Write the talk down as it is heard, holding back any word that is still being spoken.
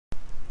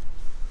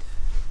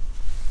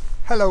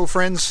Hello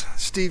friends,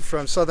 Steve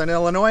from Southern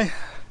Illinois,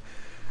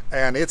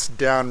 and it's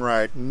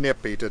downright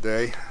nippy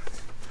today.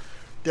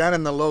 Down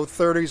in the low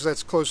 30s,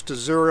 that's close to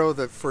zero,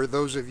 that for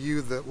those of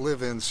you that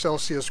live in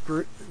Celsius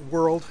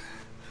world.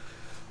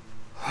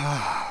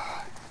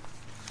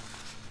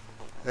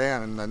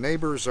 And the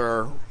neighbors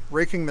are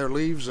raking their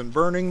leaves and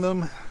burning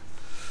them,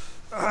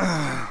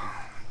 and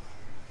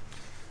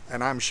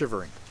I'm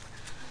shivering.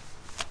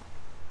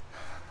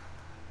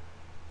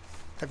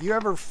 Have you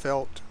ever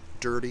felt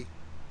dirty?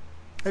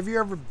 Have you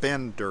ever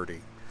been dirty?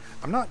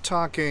 I'm not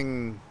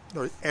talking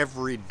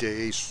every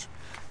day,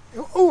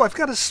 oh, I've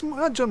got a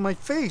smudge on my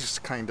face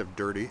kind of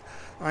dirty.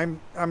 I'm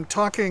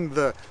talking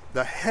the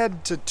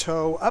head to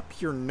toe, up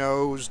your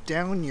nose,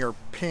 down your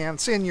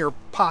pants, in your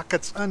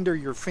pockets, under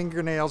your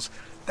fingernails,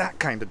 that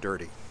kind of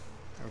dirty.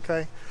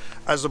 Okay?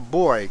 As a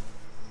boy,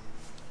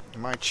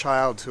 my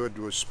childhood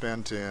was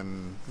spent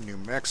in New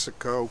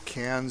Mexico,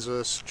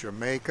 Kansas,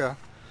 Jamaica,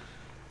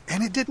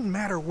 and it didn't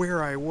matter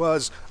where I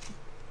was.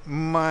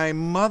 My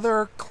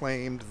mother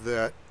claimed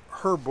that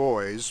her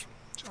boys,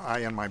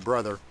 I and my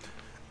brother,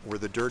 were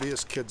the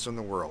dirtiest kids in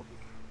the world.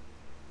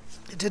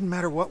 It didn't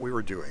matter what we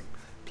were doing.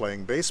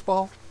 Playing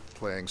baseball,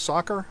 playing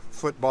soccer,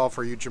 football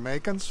for you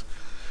Jamaicans,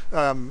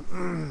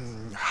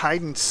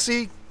 hide and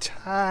seek,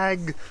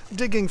 tag,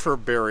 digging for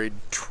buried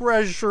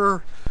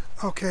treasure.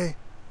 Okay,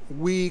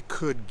 we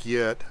could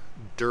get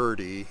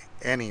dirty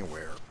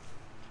anywhere.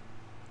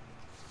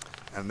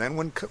 And then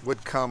when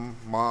would come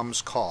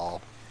Mom's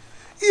call,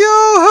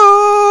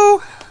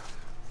 yoo-hoo!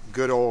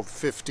 Good old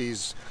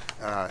 50s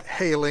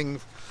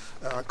hailing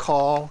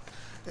call,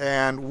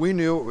 and we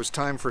knew it was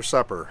time for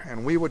supper,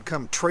 and we would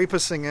come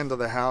traipsing into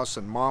the house,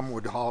 and Mom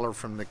would holler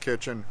from the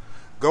kitchen,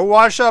 "Go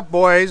wash up,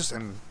 boys!"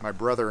 And my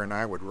brother and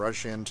I would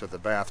rush into the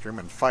bathroom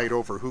and fight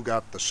over who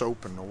got the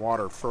soap and the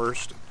water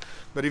first.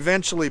 But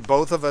eventually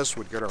both of us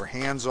would get our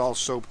hands all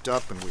soaped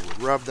up, and we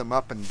would rub them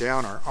up and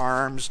down our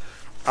arms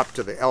up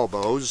to the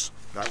elbows.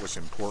 That was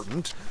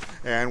important.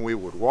 And we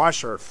would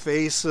wash our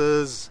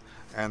faces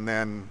and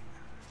then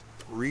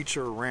reach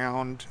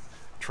around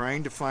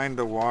trying to find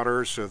the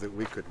water so that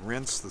we could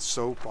rinse the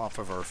soap off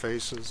of our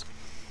faces.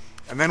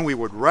 And then we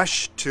would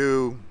rush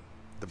to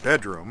the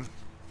bedroom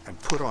and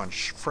put on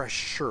fresh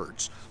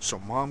shirts so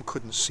Mom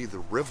couldn't see the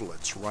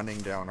rivulets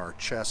running down our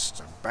chests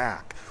and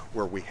back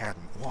where we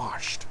hadn't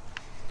washed.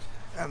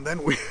 And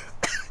then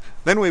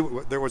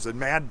there was a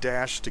mad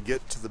dash to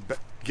get to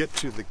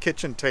the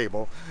kitchen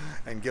table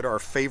and get our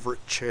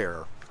favorite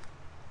chair.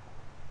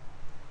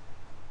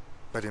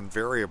 But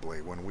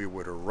invariably, when we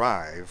would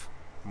arrive,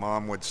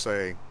 Mom would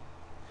say,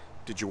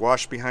 "Did you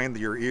wash behind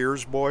your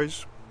ears,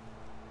 boys?"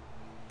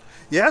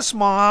 "Yes,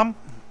 Mom."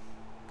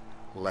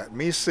 "Let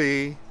me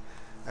see."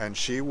 And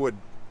she would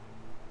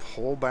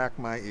pull back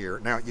my ear.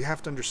 Now, you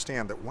have to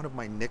understand that one of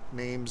my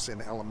nicknames in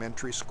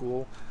elementary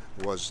school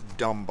was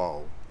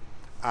Dumbo.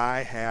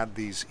 I had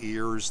these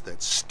ears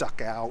that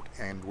stuck out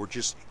and were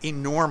just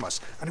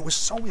enormous. And it was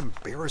so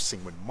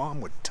embarrassing when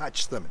Mom would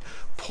touch them and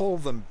pull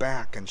them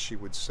back, and she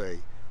would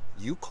say,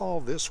 "You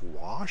call this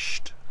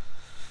washed?"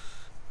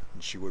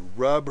 And she would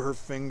rub her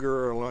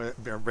finger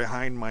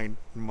behind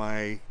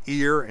my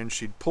ear, and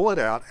she'd pull it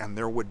out, and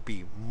there would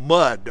be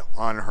mud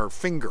on her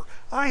finger.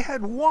 I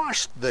had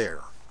washed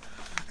there.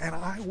 And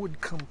I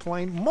would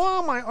complain,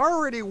 "Mom, I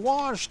already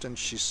washed." And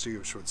she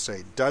would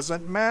say,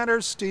 "Doesn't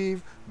matter,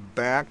 Steve.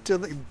 Back to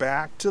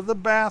the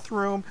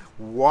bathroom.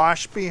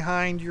 Wash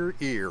behind your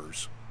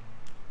ears."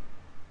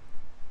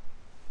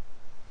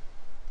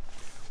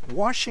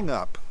 Washing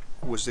up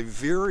was a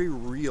very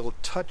real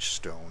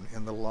touchstone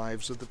in the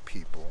lives of the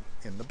people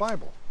in the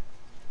Bible.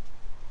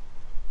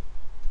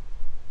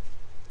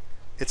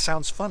 It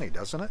sounds funny,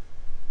 doesn't it?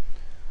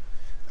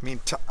 I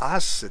mean, to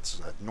us, it's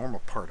a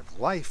normal part of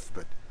life,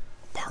 but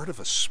part of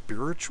a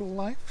spiritual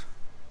life?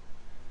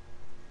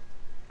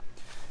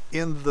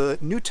 In the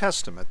New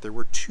Testament, there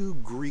were two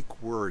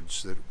Greek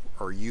words that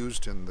are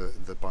used in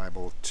the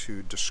Bible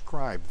to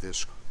describe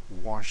this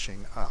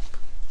washing up.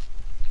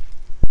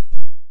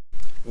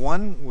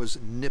 One was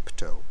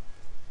nipto.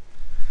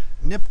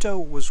 Nipto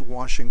was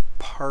washing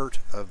part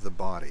of the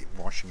body,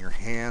 washing your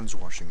hands,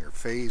 washing your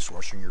face,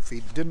 washing your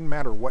feet. It didn't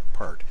matter what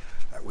part.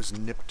 That was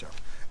nipto.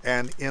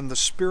 And in the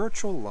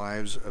spiritual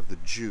lives of the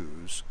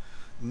Jews,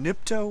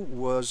 nipto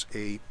was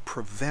a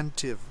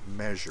preventive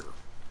measure.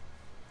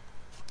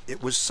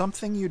 It was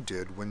something you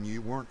did when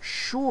you weren't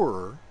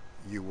sure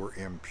you were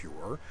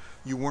impure,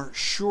 you weren't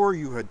sure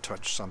you had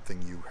touched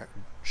something you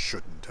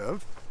shouldn't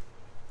have,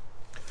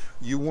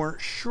 you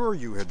weren't sure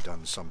you had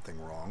done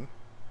something wrong,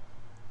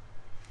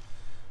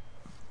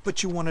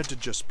 but you wanted to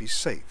just be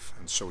safe.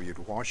 And so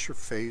you'd wash your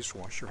face,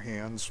 wash your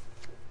hands.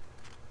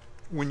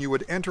 When you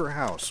would enter a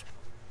house,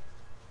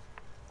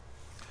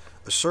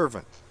 a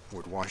servant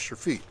would wash your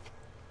feet.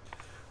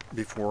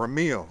 Before a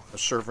meal, a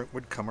servant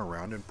would come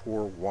around and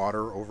pour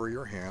water over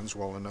your hands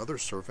while another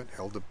servant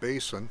held a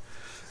basin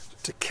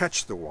to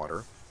catch the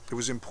water. It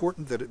was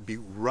important that it be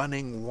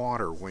running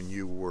water when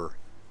you were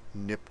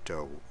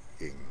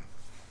niptoing.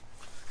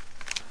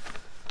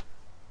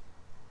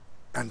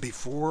 And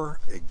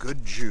before a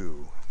good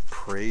Jew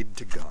prayed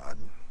to God.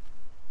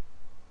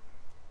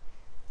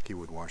 He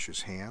would wash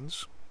his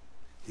hands,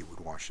 he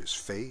would wash his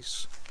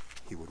face,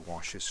 he would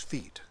wash his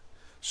feet,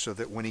 so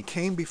that when he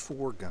came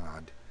before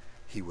God,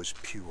 he was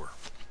pure.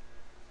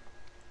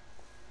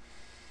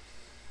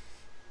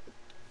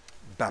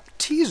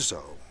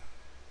 Baptizo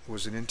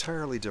was an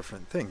entirely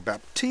different thing.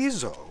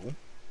 Baptizo,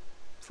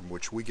 from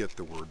which we get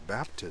the word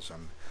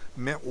baptism,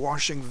 meant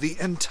washing the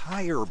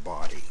entire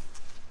body.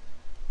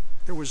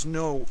 There was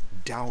no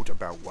doubt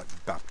about what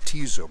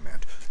baptizo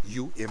meant.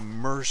 You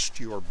immersed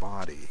your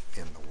body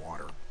in the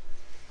water.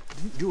 You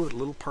didn't do a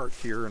little part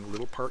here and a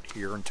little part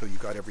here until you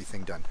got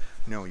everything done.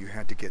 No, you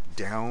had to get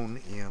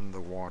down in the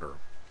water.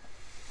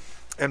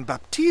 And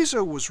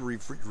baptizo was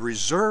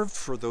reserved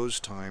for those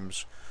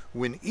times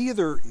when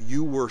either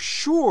you were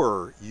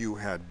sure you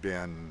had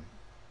been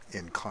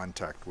in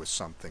contact with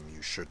something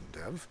you shouldn't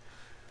have,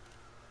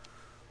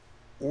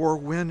 or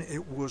when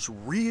it was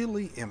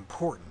really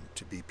important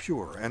to be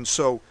pure. And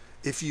so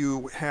if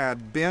you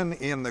had been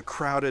in the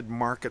crowded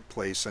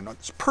marketplace and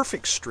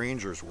perfect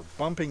strangers were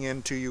bumping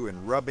into you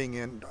and rubbing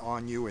in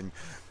on you, and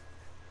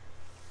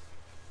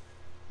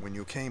when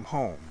you came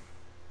home,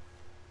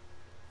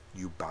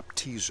 you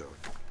baptizoed.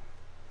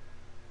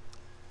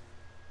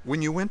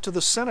 When you went to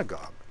the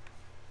synagogue,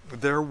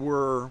 there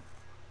were,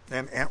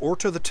 or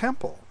to the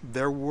temple,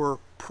 there were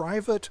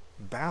private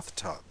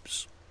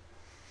bathtubs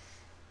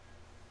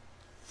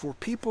for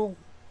people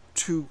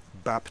to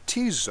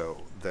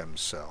baptizo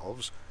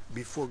themselves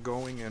before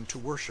going into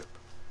worship.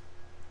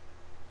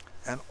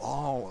 And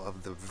all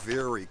of the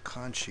very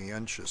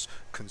conscientious,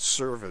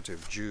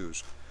 conservative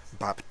Jews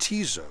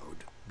baptizoed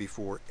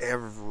before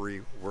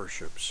every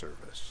worship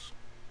service.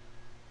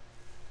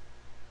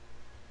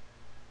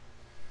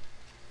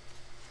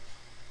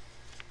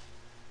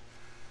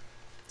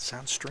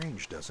 Sounds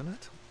strange, doesn't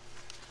it?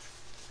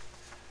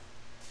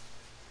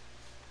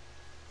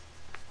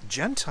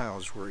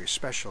 Gentiles were a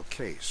special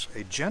case.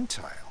 A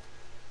Gentile,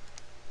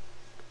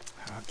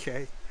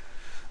 okay,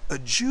 a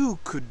Jew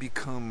could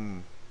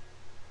become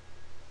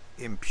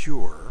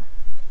impure,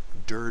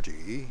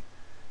 dirty,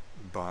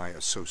 by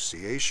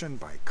association,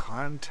 by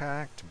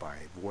contact, by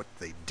what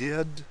they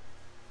did,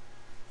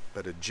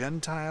 but a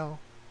Gentile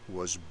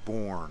was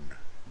born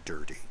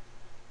dirty.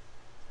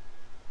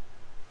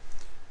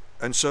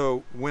 And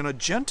so when a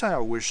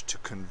Gentile wished to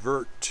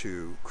convert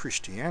to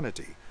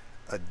Christianity,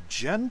 a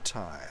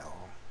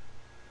Gentile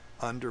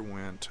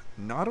underwent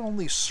not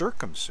only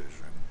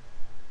circumcision,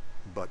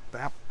 but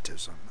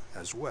baptism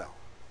as well.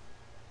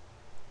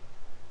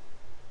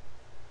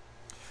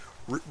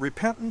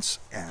 Repentance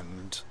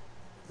and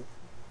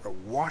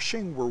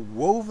washing were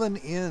woven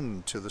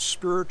into the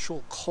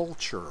spiritual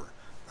culture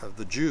of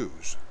the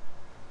Jews.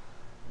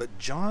 But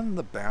John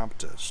the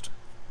Baptist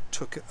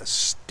took it a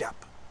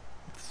step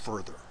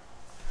further.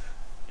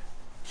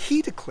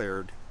 He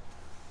declared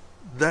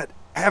that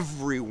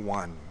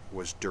everyone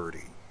was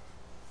dirty.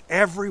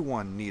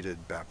 Everyone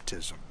needed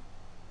baptism,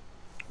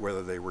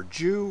 whether they were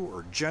Jew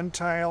or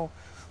Gentile,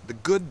 the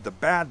good, the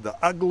bad, the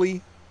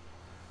ugly,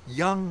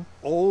 young,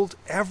 old,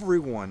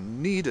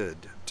 everyone needed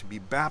to be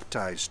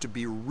baptized, to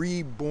be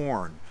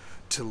reborn,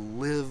 to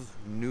live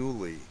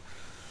newly.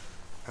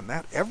 And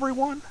that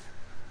everyone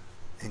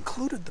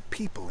included the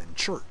people in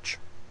church.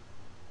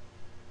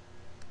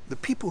 The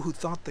people who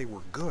thought they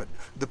were good,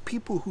 the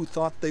people who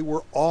thought they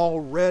were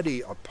already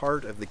a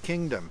part of the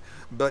kingdom.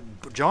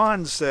 But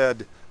John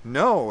said,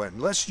 no,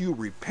 unless you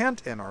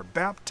repent and are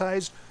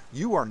baptized,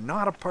 you are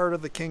not a part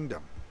of the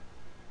kingdom.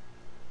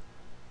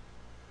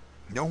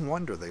 No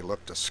wonder they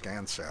looked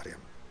askance at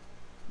him.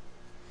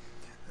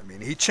 I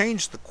mean, he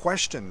changed the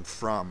question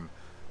from,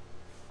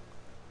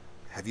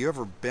 have you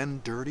ever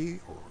been dirty,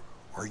 or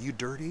are you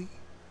dirty,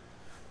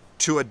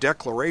 to a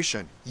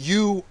declaration,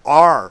 you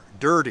are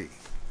dirty.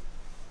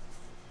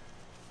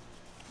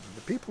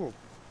 The people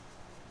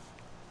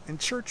in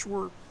church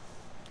were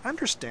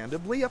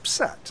understandably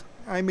upset.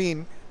 I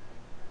mean,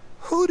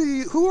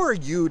 who are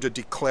you to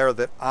declare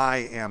that I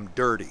am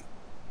dirty?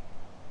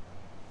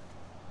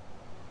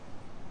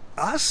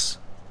 Us?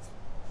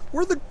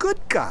 We're the good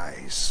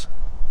guys.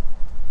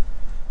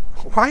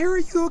 Why are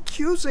you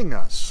accusing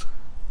us?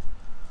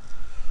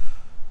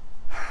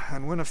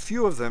 And when a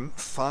few of them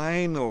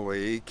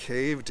finally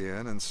caved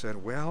in and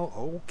said, well,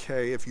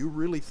 okay, if you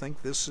really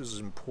think this is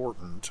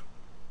important,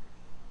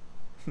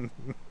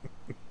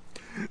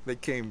 they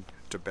came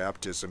to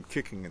baptism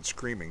kicking and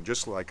screaming,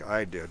 just like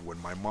I did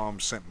when my mom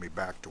sent me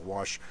back to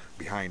wash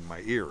behind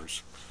my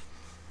ears.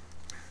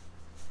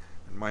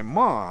 And my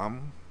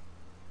mom,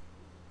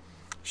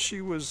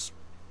 she was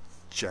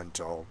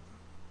gentle.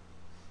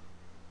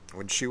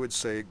 When she would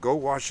say, go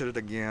wash it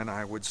again,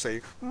 I would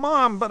say,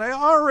 Mom, but I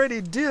already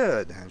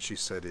did. And she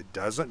said, it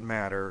doesn't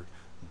matter,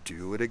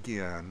 do it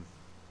again.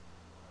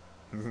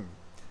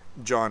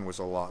 John was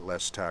a lot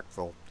less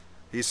tactful.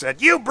 He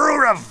said, you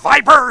brood of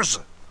vipers!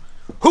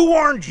 Who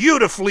warned you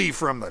to flee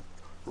from the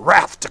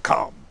wrath to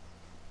come?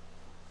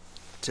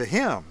 To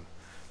him,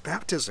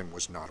 baptism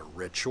was not a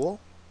ritual.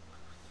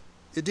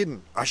 It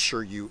didn't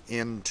usher you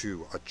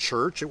into a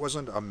church. It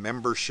wasn't a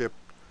membership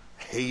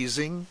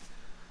hazing.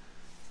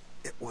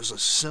 It was a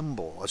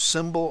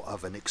symbol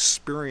of an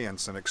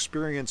experience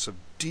of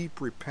deep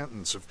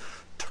repentance,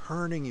 of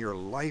turning your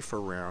life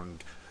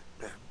around,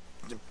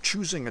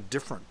 choosing a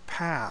different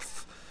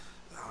path,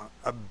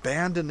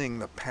 abandoning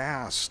the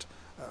past,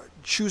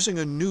 choosing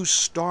a new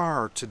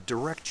star to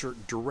direct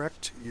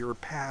your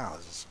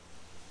paths.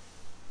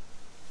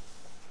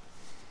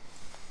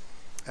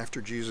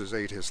 After Jesus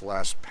ate his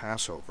last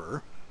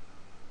Passover,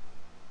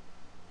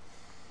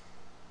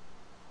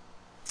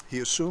 he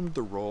assumed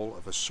the role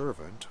of a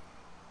servant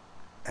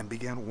and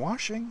began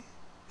washing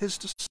his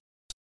disciples.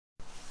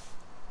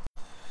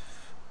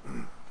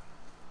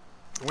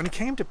 When it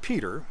came to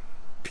Peter,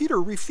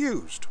 Peter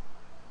refused.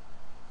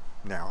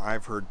 Now,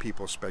 I've heard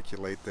people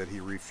speculate that he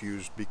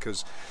refused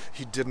because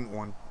he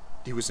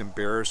was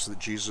embarrassed that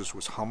Jesus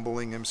was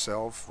humbling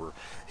himself, or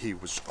he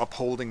was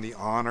upholding the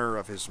honor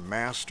of his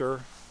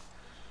master.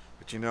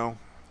 But you know,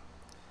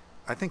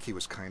 I think he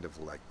was kind of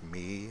like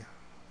me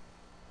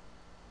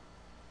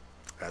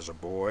as a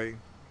boy,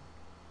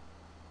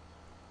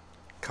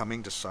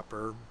 coming to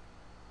supper.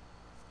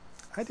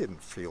 I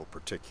didn't feel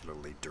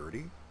particularly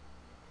dirty.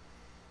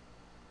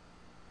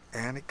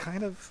 And it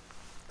kind of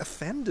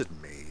offended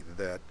me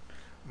that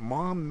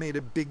Mom made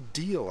a big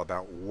deal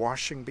about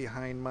washing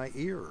behind my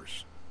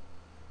ears.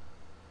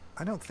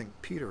 I don't think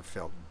Peter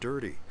felt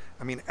dirty.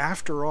 I mean,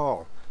 after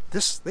all,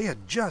 they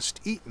had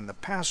just eaten the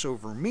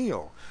Passover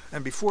meal,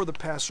 and before the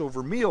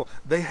Passover meal,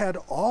 they had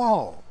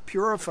all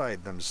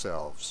purified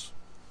themselves.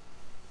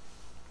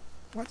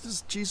 What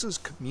is Jesus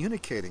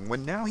communicating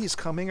when now he's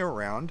coming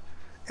around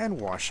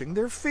and washing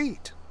their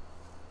feet?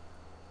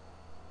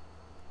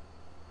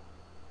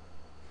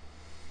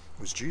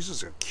 Was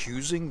Jesus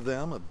accusing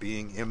them of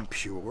being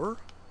impure?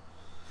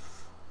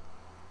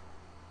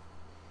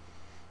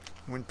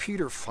 When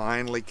Peter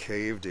finally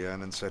caved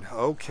in and said,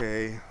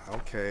 okay,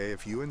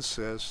 if you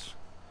insist,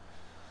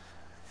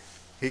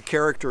 he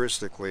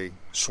characteristically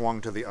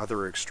swung to the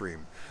other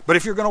extreme. But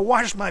if you're going to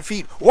wash my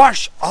feet,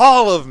 wash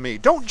all of me.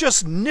 Don't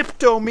just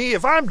nipto me.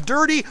 If I'm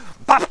dirty,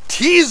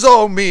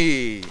 baptizo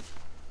me.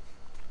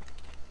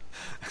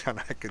 And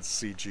I could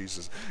see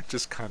Jesus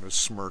just kind of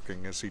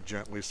smirking as he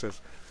gently says,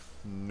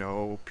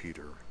 no,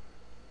 Peter.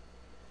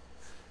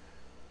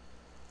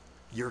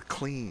 You're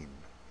clean.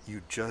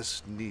 You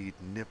just need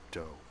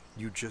nipto.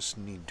 You just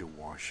need to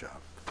wash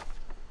up.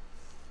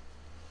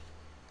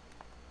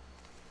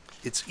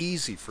 It's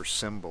easy for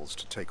symbols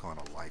to take on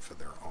a life of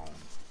their own.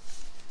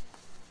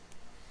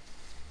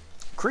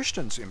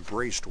 Christians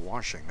embraced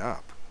washing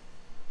up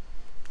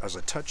as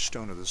a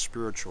touchstone of the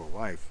spiritual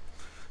life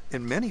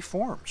in many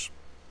forms.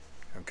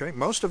 Okay,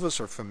 most of us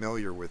are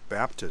familiar with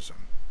baptism,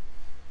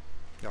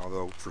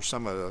 although for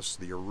some of us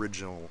the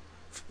original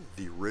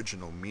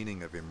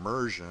meaning of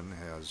immersion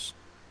has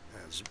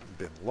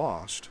been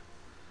lost.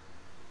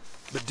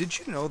 But did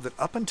you know that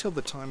up until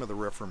the time of the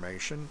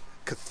Reformation,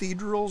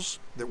 cathedrals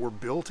that were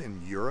built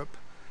in Europe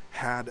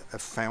had a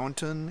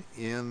fountain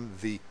in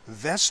the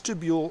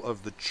vestibule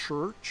of the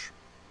church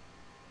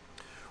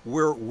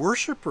where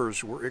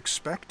worshipers were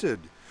expected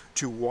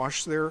to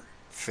wash their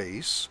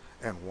face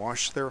and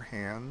wash their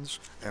hands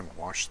and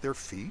wash their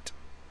feet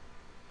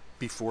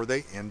before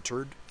they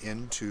entered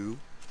into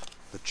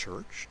the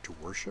church to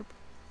worship?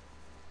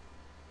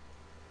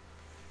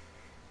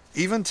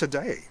 Even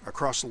today,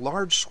 across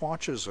large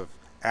swatches of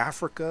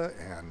Africa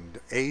and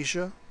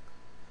Asia,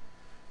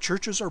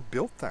 churches are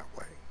built that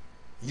way.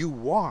 You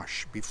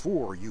wash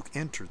before you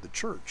enter the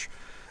church.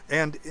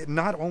 And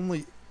not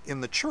only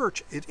in the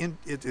church, it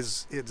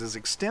is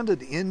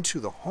extended into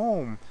the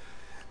home.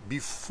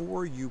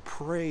 Before you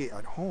pray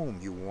at home,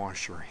 you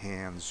wash your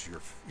hands,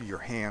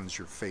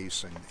 your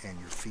face, and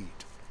your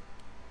feet.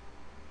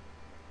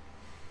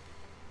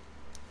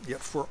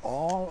 Yet for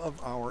all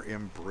of our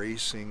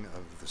embracing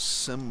of the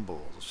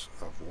symbols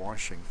of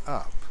washing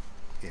up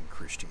in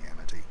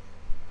Christianity,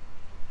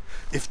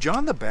 if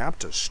John the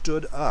Baptist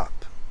stood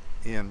up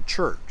in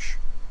church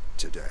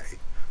today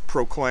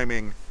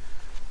proclaiming,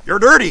 "You're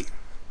dirty,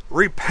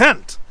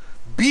 repent,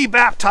 be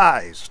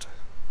baptized,"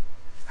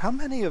 how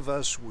many of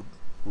us would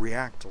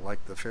react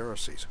like the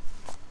Pharisees?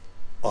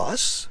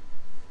 Us?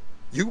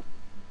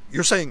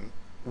 You're saying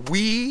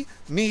we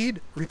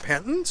need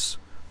repentance?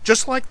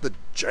 Just like the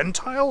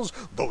Gentiles,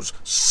 those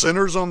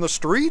sinners on the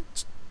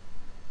streets?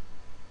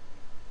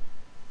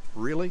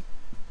 Really?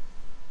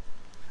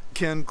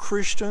 Can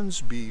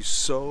Christians be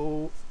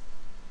so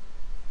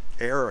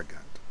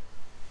arrogant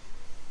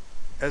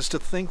as to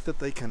think that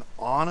they can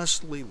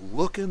honestly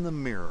look in the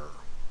mirror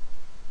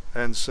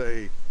and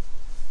say,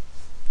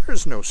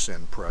 there's no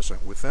sin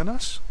present within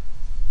us?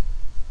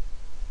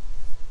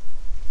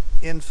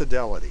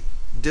 Infidelity,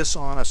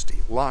 dishonesty,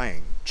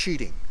 lying,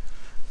 cheating,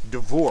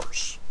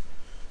 divorce,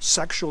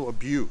 sexual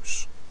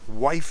abuse,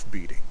 wife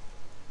beating,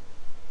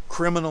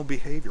 criminal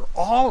behavior,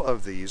 all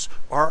of these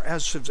are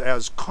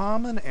as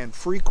common and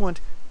frequent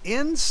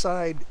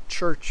inside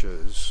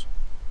churches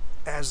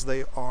as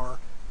they are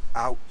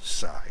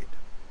outside.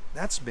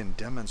 That's been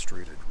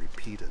demonstrated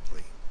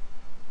repeatedly.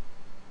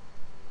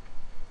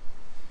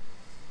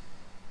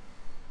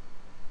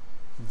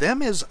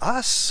 them is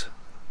us.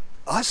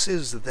 Us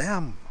is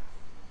them.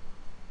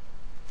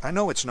 I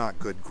know it's not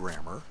good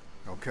grammar,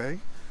 okay?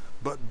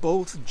 But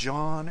both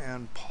John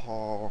and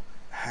Paul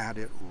had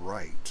it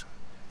right.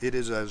 It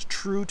is as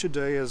true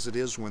today as it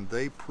is when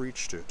they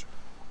preached it.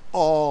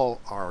 All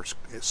are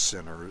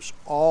sinners,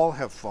 all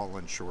have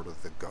fallen short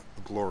of the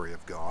glory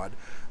of God,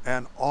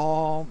 and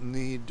all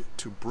need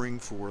to bring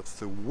forth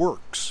the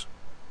works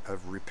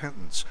of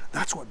repentance.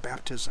 That's what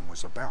baptism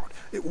was about.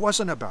 It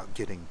wasn't about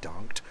getting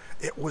dunked.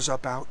 It was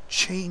about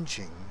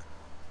changing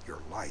your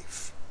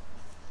life.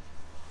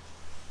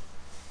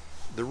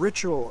 The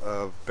ritual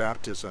of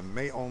baptism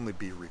may only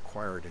be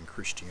required in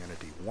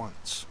Christianity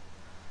once,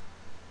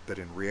 but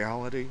in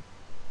reality,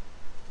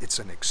 it's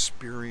an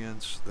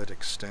experience that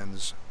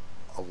extends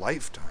a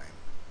lifetime,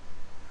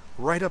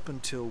 right up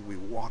until we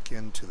walk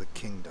into the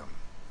kingdom.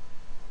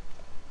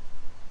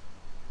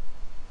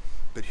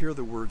 But here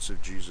the words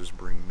of Jesus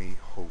bring me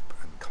hope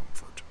and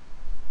comfort.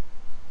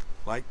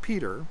 Like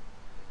Peter,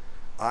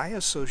 I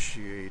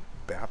associate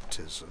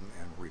baptism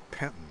and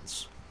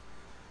repentance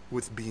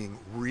with being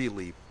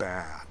really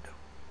bad,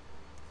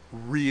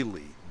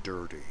 really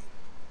dirty,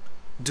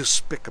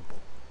 despicable.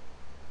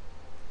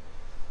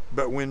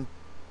 But when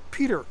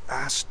Peter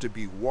asked to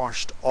be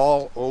washed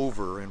all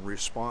over in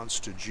response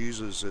to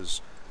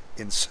Jesus'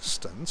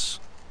 insistence,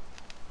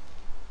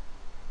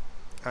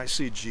 I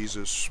see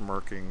Jesus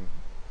smirking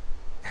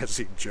as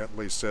he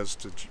gently says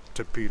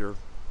to Peter,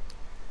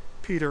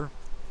 "Peter,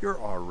 you're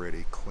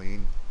already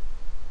clean.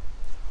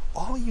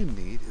 All you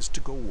need is to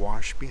go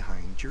wash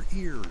behind your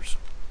ears."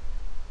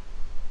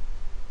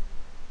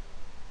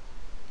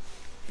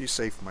 Be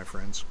safe, my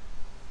friends.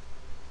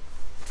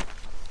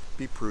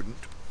 Be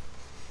prudent.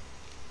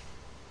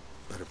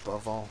 But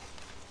above all,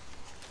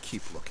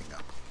 keep looking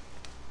up.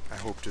 I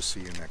hope to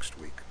see you next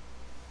week.